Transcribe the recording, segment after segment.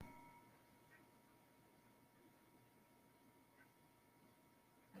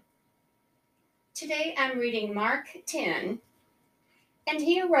Today I'm reading Mark 10. And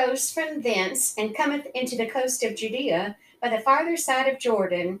he arose from thence, and cometh into the coast of Judea by the farther side of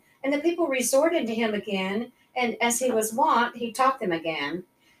Jordan. And the people resorted to him again, and as he was wont, he taught them again.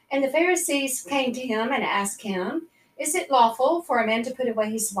 And the Pharisees came to him and asked him, Is it lawful for a man to put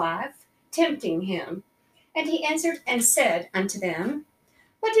away his wife? Tempting him. And he answered and said unto them,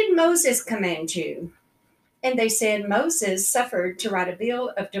 What did Moses command you? And they said, Moses suffered to write a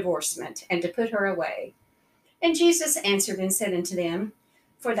bill of divorcement, and to put her away. And Jesus answered and said unto them,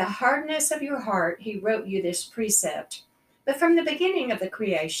 For the hardness of your heart he wrote you this precept. But from the beginning of the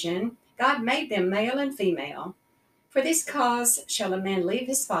creation, God made them male and female. For this cause shall a man leave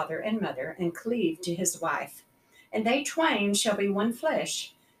his father and mother, and cleave to his wife, and they twain shall be one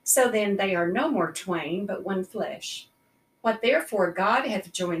flesh. So then they are no more twain, but one flesh. What therefore God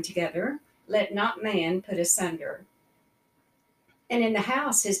hath joined together, let not man put asunder. And in the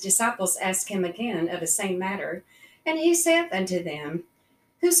house his disciples asked him again of the same matter. And he saith unto them,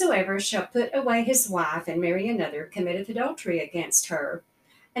 Whosoever shall put away his wife and marry another committeth adultery against her.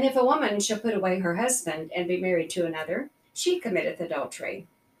 And if a woman shall put away her husband and be married to another, she committeth adultery.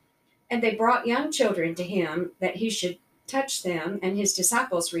 And they brought young children to him that he should touch them, and his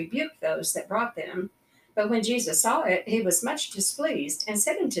disciples rebuked those that brought them. But when Jesus saw it, he was much displeased, and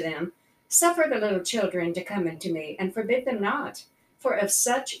said unto them, Suffer the little children to come unto me, and forbid them not, for of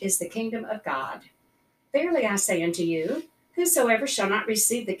such is the kingdom of God. Verily I say unto you, whosoever shall not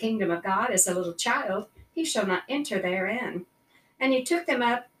receive the kingdom of God as a little child, he shall not enter therein. And he took them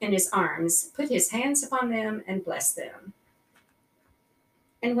up in his arms, put his hands upon them, and blessed them.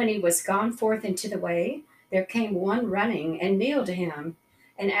 And when he was gone forth into the way, there came one running, and kneeled to him,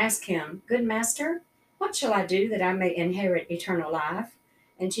 and asked him, Good master, what shall I do that I may inherit eternal life?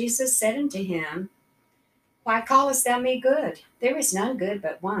 And Jesus said unto him, Why callest thou me good? There is none good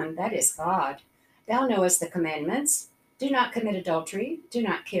but one, that is God. Thou knowest the commandments. Do not commit adultery, do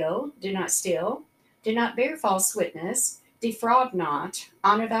not kill, do not steal, do not bear false witness, defraud not,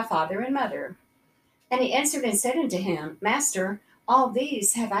 honor thy father and mother. And he answered and said unto him, Master, all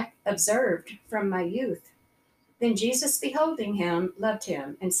these have I observed from my youth. Then Jesus, beholding him, loved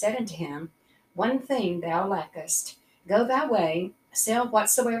him, and said unto him, One thing thou lackest. Go thy way, sell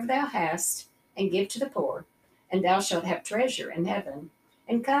whatsoever thou hast, and give to the poor, and thou shalt have treasure in heaven.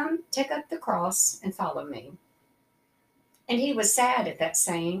 And come, take up the cross, and follow me. And he was sad at that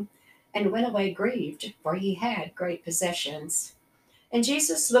saying, and went away grieved, for he had great possessions. And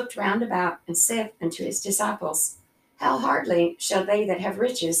Jesus looked round about, and said unto his disciples, How hardly shall they that have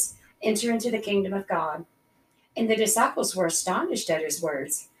riches enter into the kingdom of God? And the disciples were astonished at his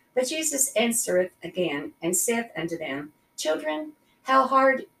words. But Jesus answereth again, and saith unto them, Children, how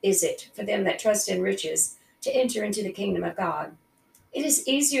hard is it for them that trust in riches to enter into the kingdom of God? It is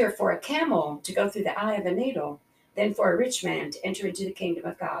easier for a camel to go through the eye of a needle than for a rich man to enter into the kingdom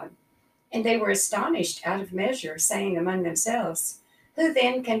of God. And they were astonished out of measure, saying among themselves, Who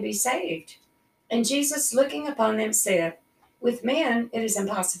then can be saved? And Jesus, looking upon them, said, With men it is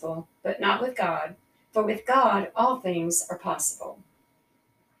impossible, but not with God, for with God all things are possible.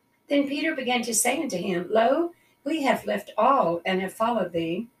 Then Peter began to say unto him, Lo, we have left all, and have followed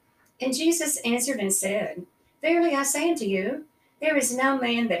thee. And Jesus answered and said, Verily I say unto you, there is no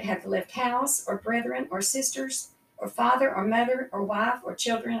man that hath left house, or brethren, or sisters, or father, or mother, or wife, or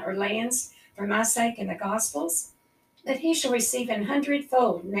children, or lands, for my sake and the gospel's, that he shall receive an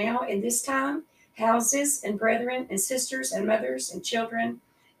hundredfold now in this time houses, and brethren, and sisters, and mothers, and children,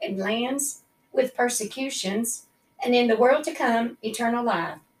 and lands, with persecutions, and in the world to come eternal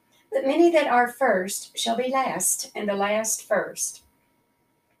life. But many that are first shall be last, and the last first.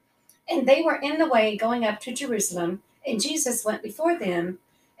 And they were in the way going up to Jerusalem, and Jesus went before them,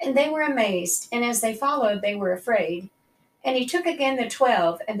 and they were amazed, and as they followed, they were afraid. And he took again the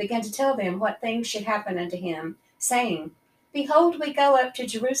 12, and began to tell them what things should happen unto him, saying, Behold, we go up to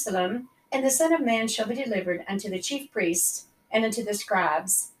Jerusalem, and the Son of Man shall be delivered unto the chief priests and unto the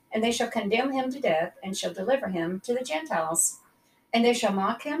scribes, and they shall condemn him to death, and shall deliver him to the Gentiles. And they shall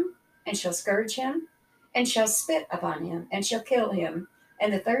mock him, and shall scourge him, and shall spit upon him, and shall kill him,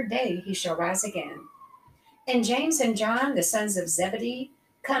 and the third day he shall rise again. And James and John, the sons of Zebedee,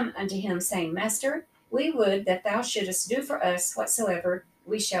 come unto him, saying, Master, we would that thou shouldest do for us whatsoever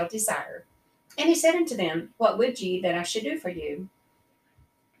we shall desire. And he said unto them, What would ye that I should do for you?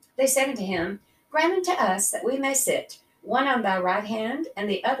 They said unto him, Grant unto us that we may sit, one on thy right hand, and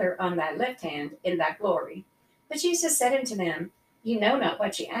the other on thy left hand, in thy glory. But Jesus said unto them, Ye know not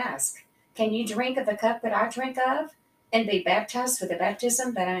what ye ask. Can ye drink of the cup that I drink of, and be baptized with the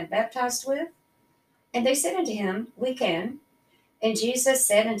baptism that I am baptized with? And they said unto him, We can. And Jesus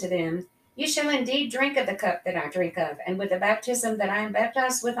said unto them, You shall indeed drink of the cup that I drink of, and with the baptism that I am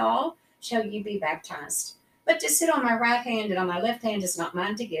baptized withal shall you be baptized. But to sit on my right hand and on my left hand is not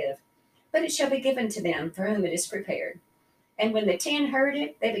mine to give, but it shall be given to them for whom it is prepared. And when the 10 heard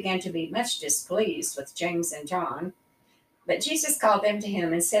it, they began to be much displeased with James and John. But Jesus called them to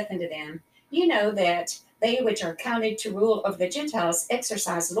him and said unto them, You know that they which are counted to rule over the Gentiles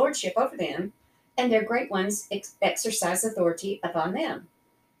exercise lordship over them, and their great ones exercise authority upon them.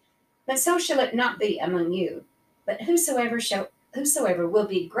 But so shall it not be among you. But whosoever will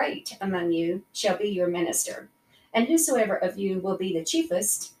be great among you shall be your minister, and whosoever of you will be the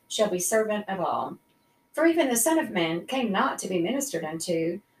chiefest shall be servant of all. For even the Son of Man came not to be ministered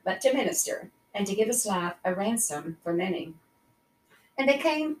unto, but to minister, and to give his life a ransom for many. And they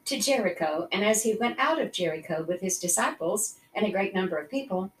came to Jericho, and as he went out of Jericho with his disciples and a great number of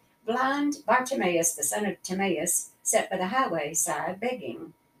people, blind Bartimaeus, the son of Timaeus, sat by the highway side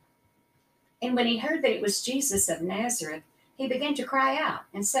begging. And when he heard that it was Jesus of Nazareth, he began to cry out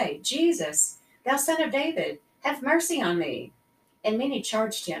and say, Jesus, thou son of David, have mercy on me. And many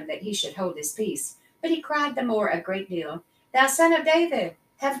charged him that he should hold his peace. But he cried the more a great deal, Thou son of David,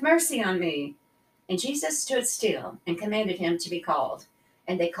 have mercy on me. And Jesus stood still and commanded him to be called.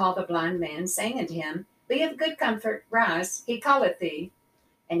 And they called the blind man, saying unto him, Be of good comfort, rise, he calleth thee.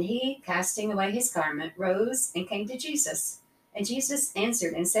 And he, casting away his garment, rose and came to Jesus. And Jesus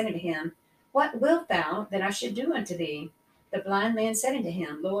answered and said unto him, What wilt thou that I should do unto thee? The blind man said unto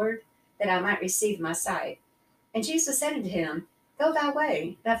him, Lord, that I might receive my sight. And Jesus said unto him, Go thy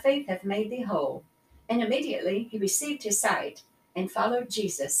way, thy faith hath made thee whole. And immediately he received his sight, and followed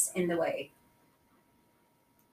Jesus in the way.